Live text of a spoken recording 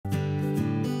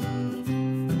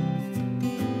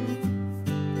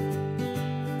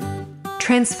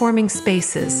Transforming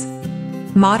spaces.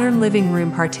 Modern living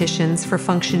room partitions for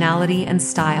functionality and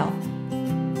style.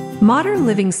 Modern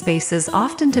living spaces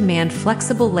often demand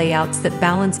flexible layouts that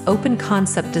balance open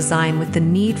concept design with the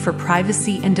need for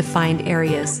privacy and defined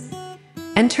areas.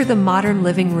 Enter the modern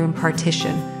living room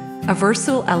partition, a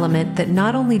versatile element that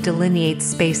not only delineates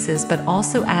spaces but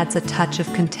also adds a touch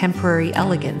of contemporary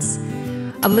elegance.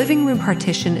 A living room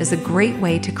partition is a great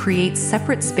way to create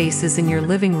separate spaces in your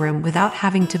living room without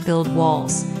having to build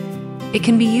walls. It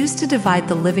can be used to divide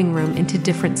the living room into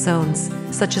different zones,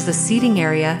 such as a seating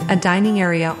area, a dining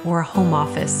area, or a home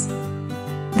office.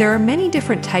 There are many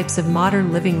different types of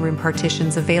modern living room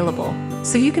partitions available,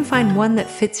 so you can find one that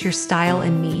fits your style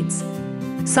and needs.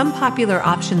 Some popular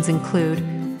options include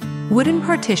wooden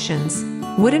partitions.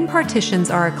 Wooden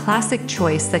partitions are a classic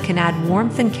choice that can add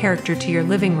warmth and character to your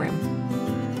living room.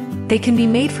 They can be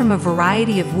made from a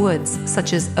variety of woods,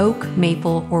 such as oak,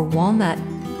 maple, or walnut.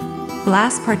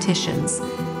 Glass partitions.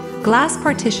 Glass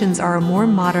partitions are a more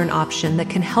modern option that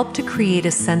can help to create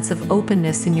a sense of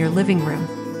openness in your living room.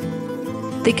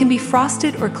 They can be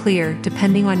frosted or clear,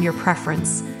 depending on your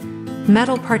preference.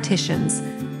 Metal partitions.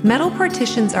 Metal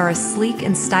partitions are a sleek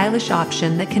and stylish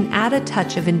option that can add a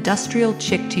touch of industrial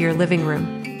chic to your living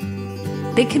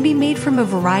room. They can be made from a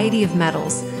variety of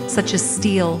metals, such as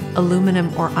steel,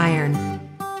 aluminum, or iron.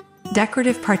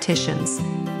 Decorative partitions.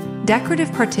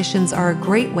 Decorative partitions are a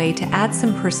great way to add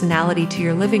some personality to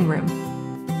your living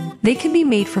room. They can be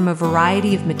made from a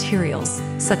variety of materials,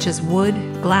 such as wood,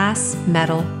 glass,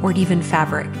 metal, or even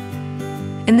fabric.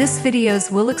 In this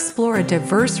videos, we'll explore a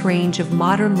diverse range of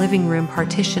modern living room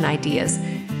partition ideas,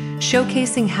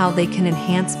 showcasing how they can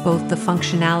enhance both the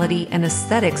functionality and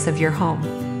aesthetics of your home.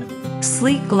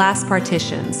 Sleek glass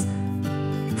partitions.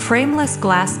 Frameless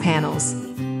glass panels.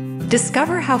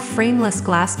 Discover how frameless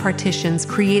glass partitions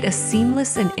create a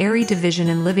seamless and airy division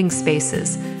in living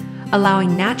spaces,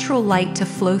 allowing natural light to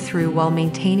flow through while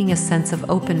maintaining a sense of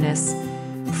openness.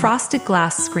 Frosted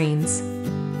glass screens.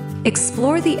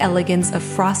 Explore the elegance of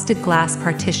frosted glass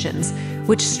partitions,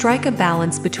 which strike a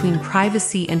balance between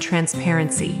privacy and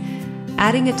transparency,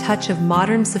 adding a touch of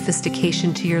modern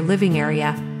sophistication to your living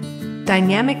area.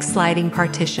 Dynamic sliding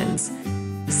partitions.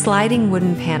 Sliding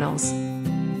wooden panels.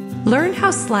 Learn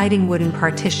how sliding wooden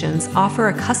partitions offer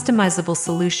a customizable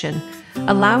solution,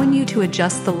 allowing you to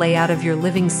adjust the layout of your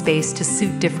living space to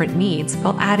suit different needs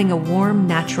while adding a warm,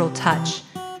 natural touch.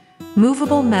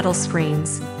 Movable metal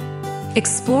screens.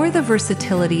 Explore the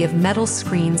versatility of metal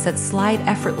screens that slide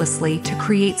effortlessly to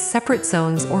create separate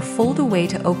zones or fold away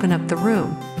to open up the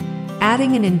room,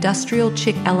 adding an industrial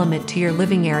chic element to your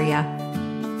living area.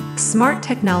 Smart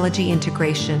technology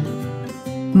integration.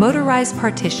 Motorized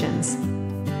partitions.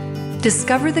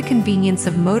 Discover the convenience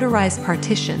of motorized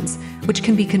partitions, which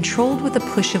can be controlled with a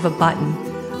push of a button,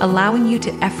 allowing you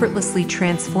to effortlessly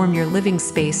transform your living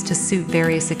space to suit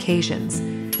various occasions.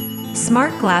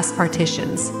 Smart glass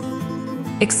partitions.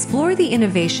 Explore the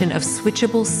innovation of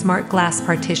switchable smart glass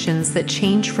partitions that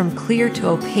change from clear to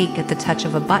opaque at the touch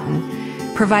of a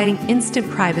button, providing instant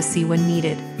privacy when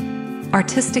needed.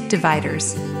 Artistic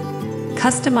dividers.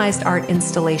 Customized art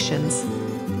installations.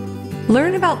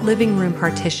 Learn about living room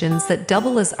partitions that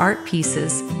double as art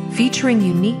pieces, featuring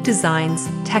unique designs,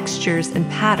 textures, and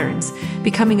patterns,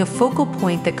 becoming a focal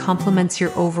point that complements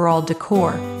your overall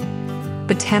decor.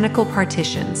 Botanical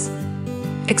partitions.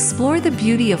 Explore the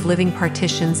beauty of living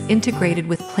partitions integrated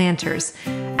with planters,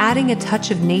 adding a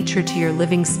touch of nature to your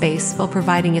living space while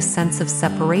providing a sense of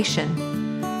separation.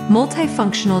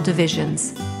 Multifunctional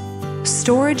divisions.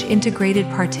 Storage integrated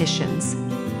partitions.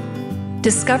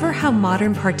 Discover how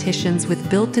modern partitions with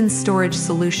built-in storage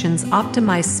solutions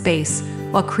optimize space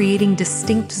while creating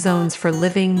distinct zones for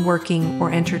living, working,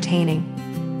 or entertaining.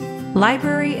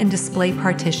 Library and display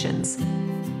partitions.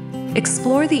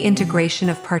 Explore the integration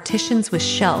of partitions with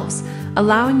shelves,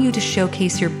 allowing you to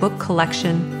showcase your book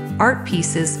collection, art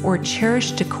pieces, or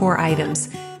cherished decor items,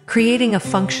 creating a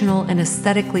functional and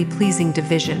aesthetically pleasing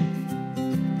division.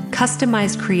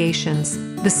 Customized creations,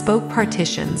 bespoke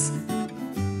partitions.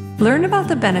 Learn about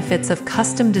the benefits of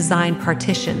custom-designed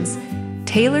partitions,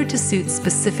 tailored to suit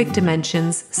specific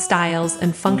dimensions, styles,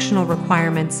 and functional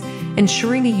requirements,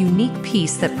 ensuring a unique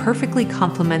piece that perfectly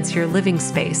complements your living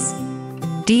space.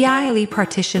 DIY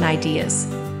partition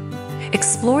ideas.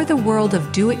 Explore the world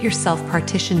of do-it-yourself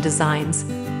partition designs,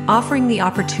 offering the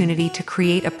opportunity to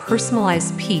create a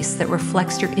personalized piece that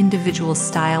reflects your individual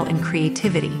style and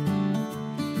creativity.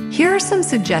 Here are some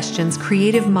suggestions: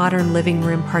 creative modern living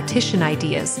room partition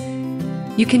ideas.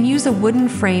 You can use a wooden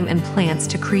frame and plants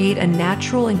to create a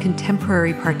natural and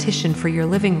contemporary partition for your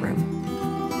living room.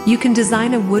 You can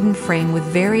design a wooden frame with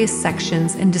various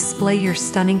sections and display your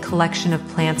stunning collection of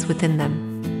plants within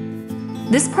them.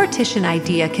 This partition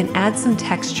idea can add some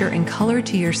texture and color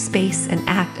to your space and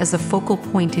act as a focal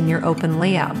point in your open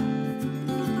layout.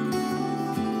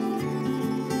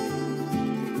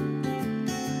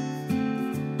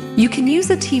 You can use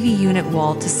a TV unit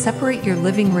wall to separate your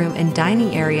living room and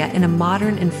dining area in a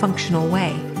modern and functional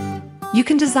way. You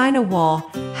can design a wall,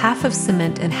 half of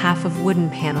cement and half of wooden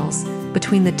panels,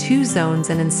 between the two zones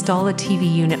and install a TV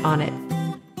unit on it.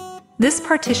 This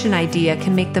partition idea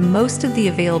can make the most of the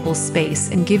available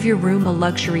space and give your room a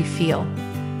luxury feel.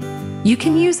 You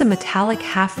can use a metallic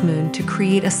half moon to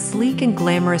create a sleek and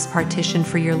glamorous partition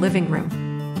for your living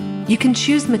room. You can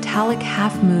choose metallic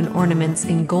half moon ornaments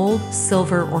in gold,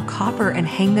 silver, or copper and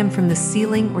hang them from the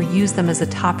ceiling or use them as a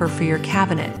topper for your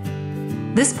cabinet.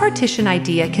 This partition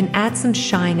idea can add some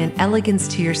shine and elegance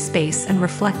to your space and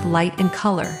reflect light and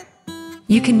color.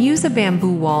 You can use a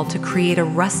bamboo wall to create a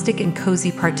rustic and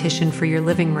cozy partition for your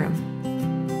living room.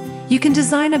 You can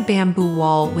design a bamboo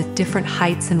wall with different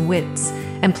heights and widths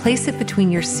and place it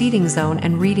between your seating zone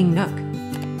and reading nook.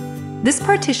 This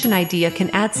partition idea can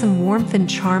add some warmth and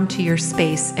charm to your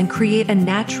space and create a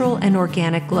natural and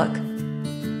organic look.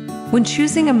 When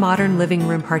choosing a modern living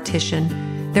room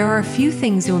partition, there are a few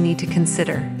things you'll need to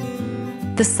consider.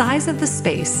 The size of the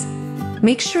space.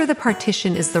 Make sure the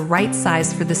partition is the right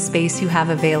size for the space you have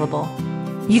available.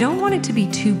 You don't want it to be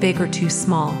too big or too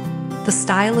small. The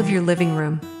style of your living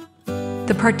room.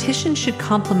 The partition should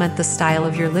complement the style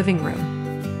of your living room.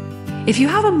 If you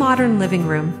have a modern living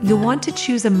room, you'll want to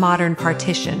choose a modern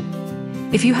partition.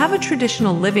 If you have a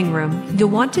traditional living room,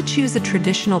 you'll want to choose a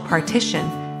traditional partition.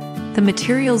 The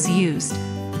materials used.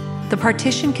 The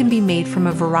partition can be made from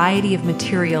a variety of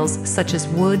materials such as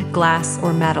wood, glass,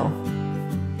 or metal.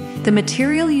 The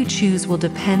material you choose will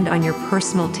depend on your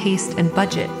personal taste and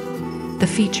budget. The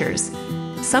features.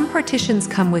 Some partitions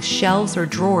come with shelves or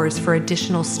drawers for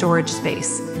additional storage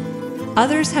space.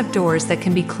 Others have doors that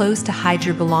can be closed to hide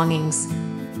your belongings.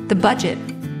 The budget.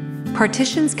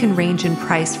 Partitions can range in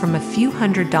price from a few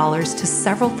 $100s to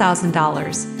several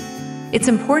 $1,000s. It's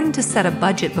important to set a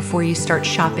budget before you start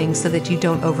shopping so that you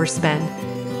don't overspend.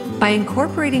 By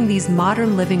incorporating these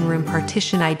modern living room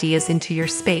partition ideas into your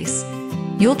space,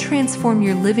 you'll transform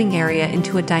your living area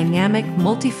into a dynamic,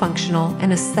 multifunctional,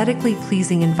 and aesthetically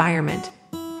pleasing environment.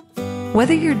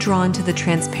 Whether you're drawn to the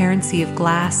transparency of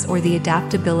glass or the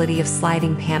adaptability of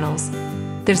sliding panels,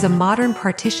 there's a modern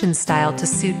partition style to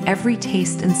suit every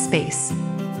taste and space.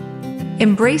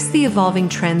 Embrace the evolving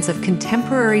trends of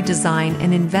contemporary design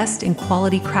and invest in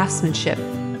quality craftsmanship,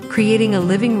 creating a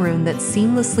living room that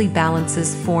seamlessly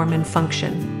balances form and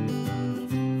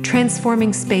function.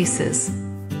 Transforming spaces.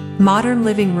 Modern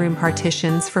living room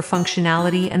partitions for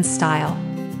functionality and style.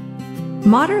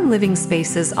 Modern living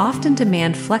spaces often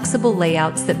demand flexible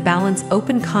layouts that balance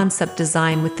open concept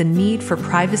design with the need for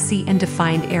privacy and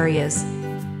defined areas.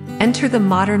 Enter the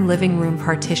modern living room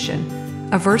partition,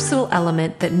 a versatile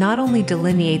element that not only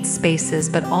delineates spaces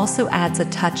but also adds a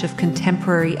touch of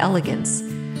contemporary elegance.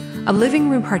 A living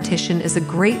room partition is a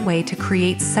great way to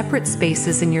create separate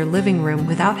spaces in your living room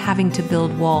without having to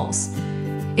build walls.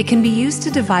 It can be used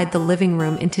to divide the living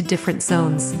room into different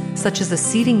zones, such as a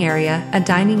seating area, a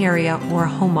dining area, or a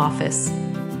home office.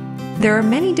 There are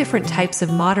many different types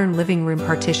of modern living room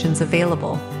partitions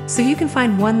available, so you can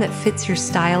find one that fits your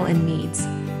style and needs.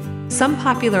 Some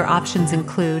popular options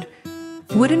include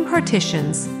wooden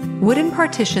partitions. Wooden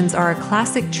partitions are a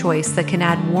classic choice that can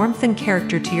add warmth and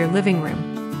character to your living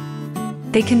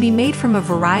room. They can be made from a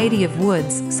variety of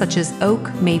woods, such as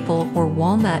oak, maple, or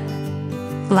walnut.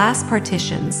 Glass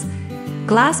partitions.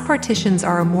 Glass partitions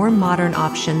are a more modern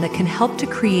option that can help to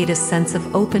create a sense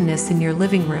of openness in your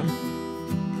living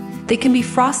room. They can be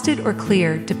frosted or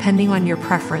clear depending on your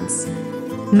preference.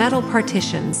 Metal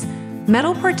partitions.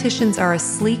 Metal partitions are a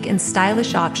sleek and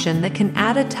stylish option that can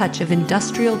add a touch of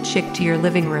industrial chic to your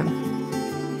living room.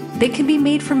 They can be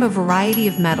made from a variety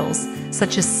of metals,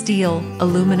 such as steel,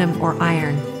 aluminum, or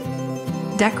iron.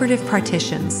 Decorative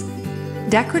partitions.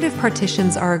 Decorative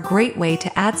partitions are a great way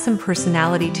to add some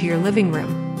personality to your living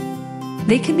room.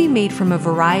 They can be made from a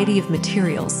variety of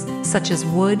materials, such as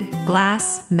wood,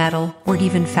 glass, metal, or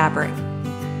even fabric.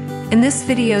 In this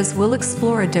video, we'll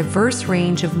explore a diverse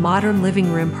range of modern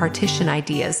living room partition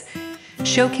ideas,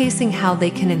 showcasing how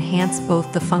they can enhance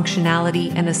both the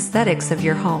functionality and aesthetics of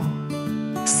your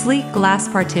home. Sleek glass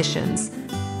partitions.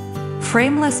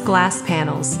 Frameless glass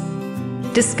panels.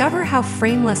 Discover how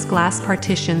frameless glass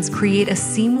partitions create a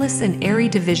seamless and airy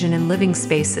division in living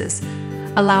spaces,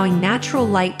 allowing natural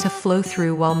light to flow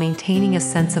through while maintaining a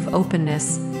sense of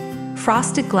openness.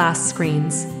 Frosted glass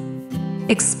screens.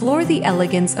 Explore the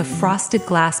elegance of frosted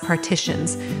glass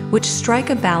partitions, which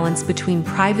strike a balance between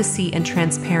privacy and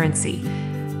transparency,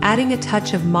 adding a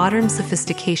touch of modern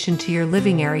sophistication to your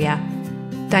living area.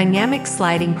 Dynamic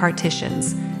sliding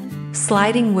partitions.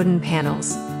 Sliding wooden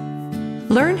panels.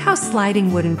 Learn how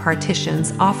sliding wooden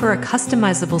partitions offer a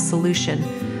customizable solution,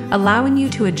 allowing you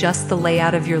to adjust the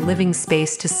layout of your living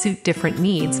space to suit different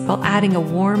needs while adding a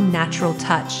warm, natural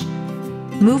touch.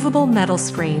 Movable metal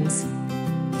screens.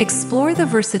 Explore the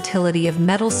versatility of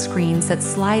metal screens that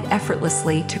slide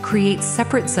effortlessly to create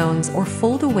separate zones or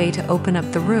fold away to open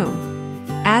up the room,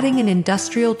 adding an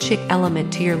industrial chic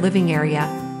element to your living area.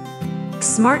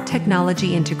 Smart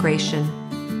technology integration.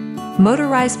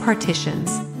 Motorized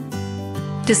partitions.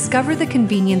 Discover the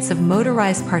convenience of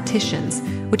motorized partitions,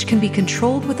 which can be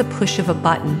controlled with a push of a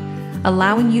button,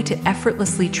 allowing you to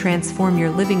effortlessly transform your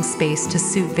living space to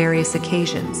suit various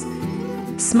occasions.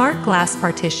 Smart glass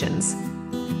partitions.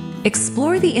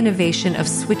 Explore the innovation of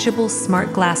switchable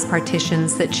smart glass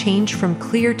partitions that change from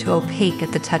clear to opaque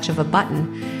at the touch of a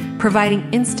button, providing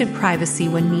instant privacy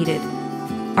when needed.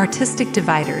 Artistic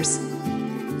dividers.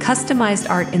 Customized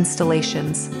art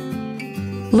installations.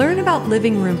 Learn about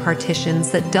living room partitions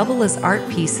that double as art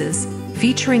pieces,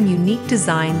 featuring unique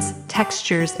designs,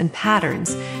 textures, and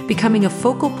patterns, becoming a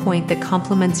focal point that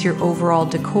complements your overall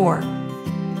decor.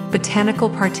 Botanical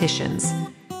partitions.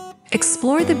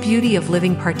 Explore the beauty of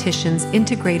living partitions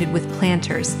integrated with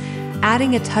planters,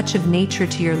 adding a touch of nature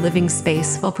to your living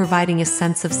space while providing a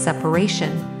sense of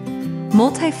separation.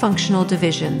 Multifunctional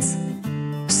divisions.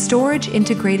 Storage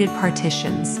integrated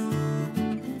partitions.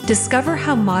 Discover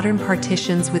how modern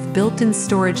partitions with built-in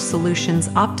storage solutions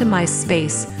optimize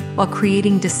space while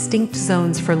creating distinct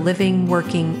zones for living,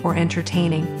 working, or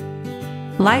entertaining.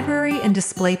 Library and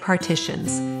display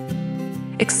partitions.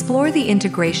 Explore the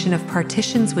integration of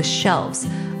partitions with shelves,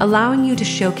 allowing you to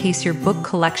showcase your book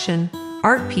collection,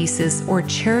 art pieces, or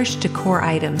cherished decor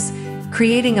items,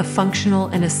 creating a functional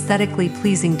and aesthetically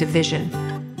pleasing division.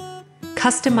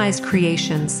 Customized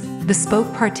creations,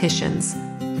 bespoke partitions.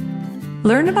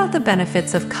 Learn about the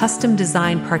benefits of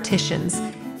custom-designed partitions,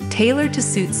 tailored to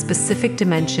suit specific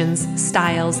dimensions,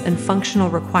 styles, and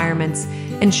functional requirements,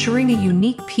 ensuring a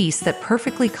unique piece that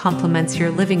perfectly complements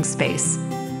your living space.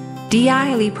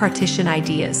 DIY partition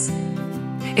ideas.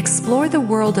 Explore the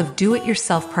world of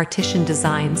do-it-yourself partition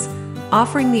designs,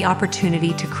 offering the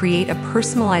opportunity to create a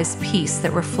personalized piece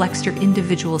that reflects your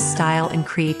individual style and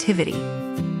creativity.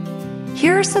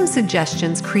 Here are some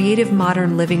suggestions: creative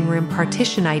modern living room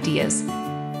partition ideas.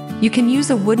 You can use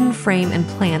a wooden frame and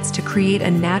plants to create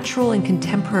a natural and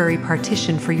contemporary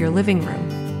partition for your living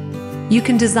room. You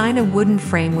can design a wooden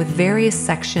frame with various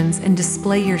sections and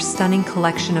display your stunning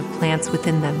collection of plants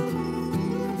within them.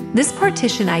 This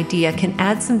partition idea can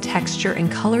add some texture and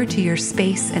color to your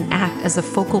space and act as a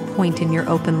focal point in your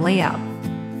open layout.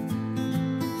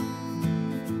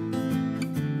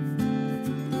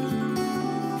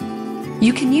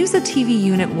 You can use a TV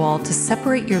unit wall to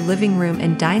separate your living room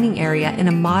and dining area in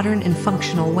a modern and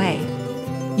functional way.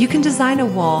 You can design a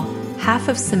wall, half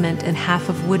of cement and half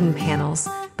of wooden panels,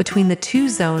 between the two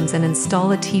zones and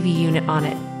install a TV unit on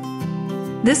it.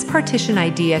 This partition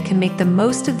idea can make the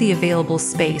most of the available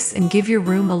space and give your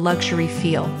room a luxury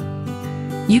feel.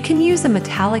 You can use a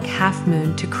metallic half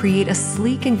moon to create a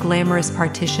sleek and glamorous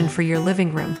partition for your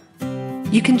living room.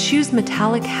 You can choose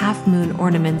metallic half moon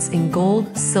ornaments in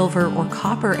gold, silver, or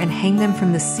copper and hang them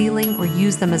from the ceiling or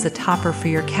use them as a topper for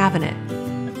your cabinet.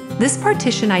 This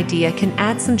partition idea can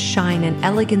add some shine and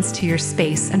elegance to your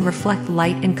space and reflect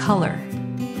light and color.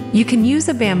 You can use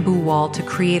a bamboo wall to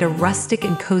create a rustic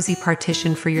and cozy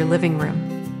partition for your living room.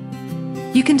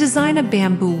 You can design a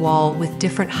bamboo wall with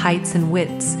different heights and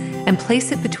widths and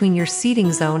place it between your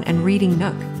seating zone and reading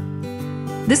nook.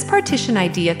 This partition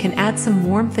idea can add some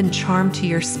warmth and charm to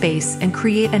your space and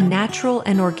create a natural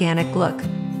and organic look.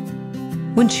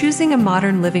 When choosing a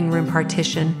modern living room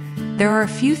partition, there are a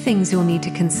few things you'll need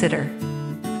to consider.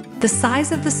 The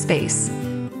size of the space.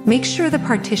 Make sure the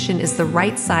partition is the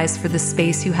right size for the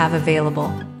space you have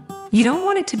available. You don't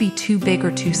want it to be too big or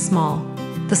too small.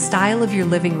 The style of your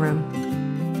living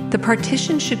room. The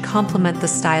partition should complement the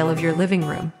style of your living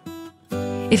room.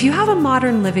 If you have a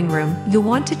modern living room, you'll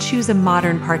want to choose a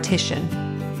modern partition.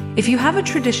 If you have a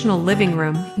traditional living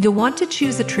room, you'll want to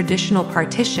choose a traditional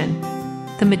partition.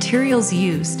 The materials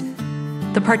used.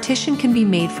 The partition can be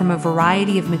made from a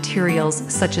variety of materials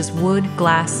such as wood,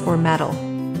 glass, or metal.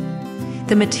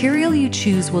 The material you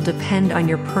choose will depend on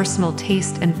your personal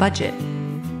taste and budget.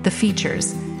 The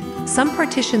features. Some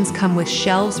partitions come with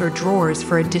shelves or drawers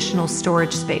for additional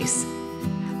storage space.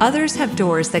 Others have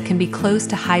doors that can be closed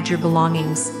to hide your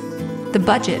belongings. The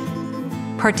budget.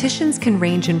 Partitions can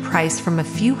range in price from a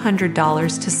few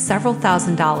 $100s to several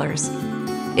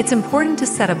 $1,000s. It's important to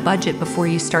set a budget before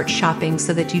you start shopping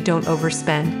so that you don't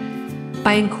overspend.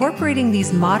 By incorporating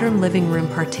these modern living room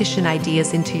partition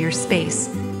ideas into your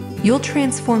space, you'll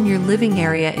transform your living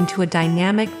area into a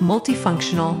dynamic,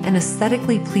 multifunctional, and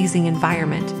aesthetically pleasing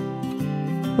environment.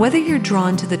 Whether you're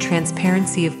drawn to the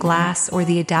transparency of glass or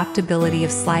the adaptability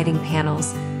of sliding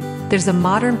panels, there's a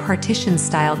modern partition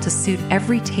style to suit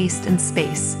every taste and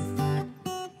space.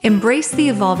 Embrace the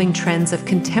evolving trends of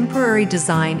contemporary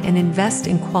design and invest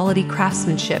in quality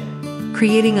craftsmanship,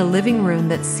 creating a living room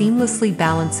that seamlessly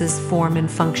balances form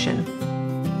and function.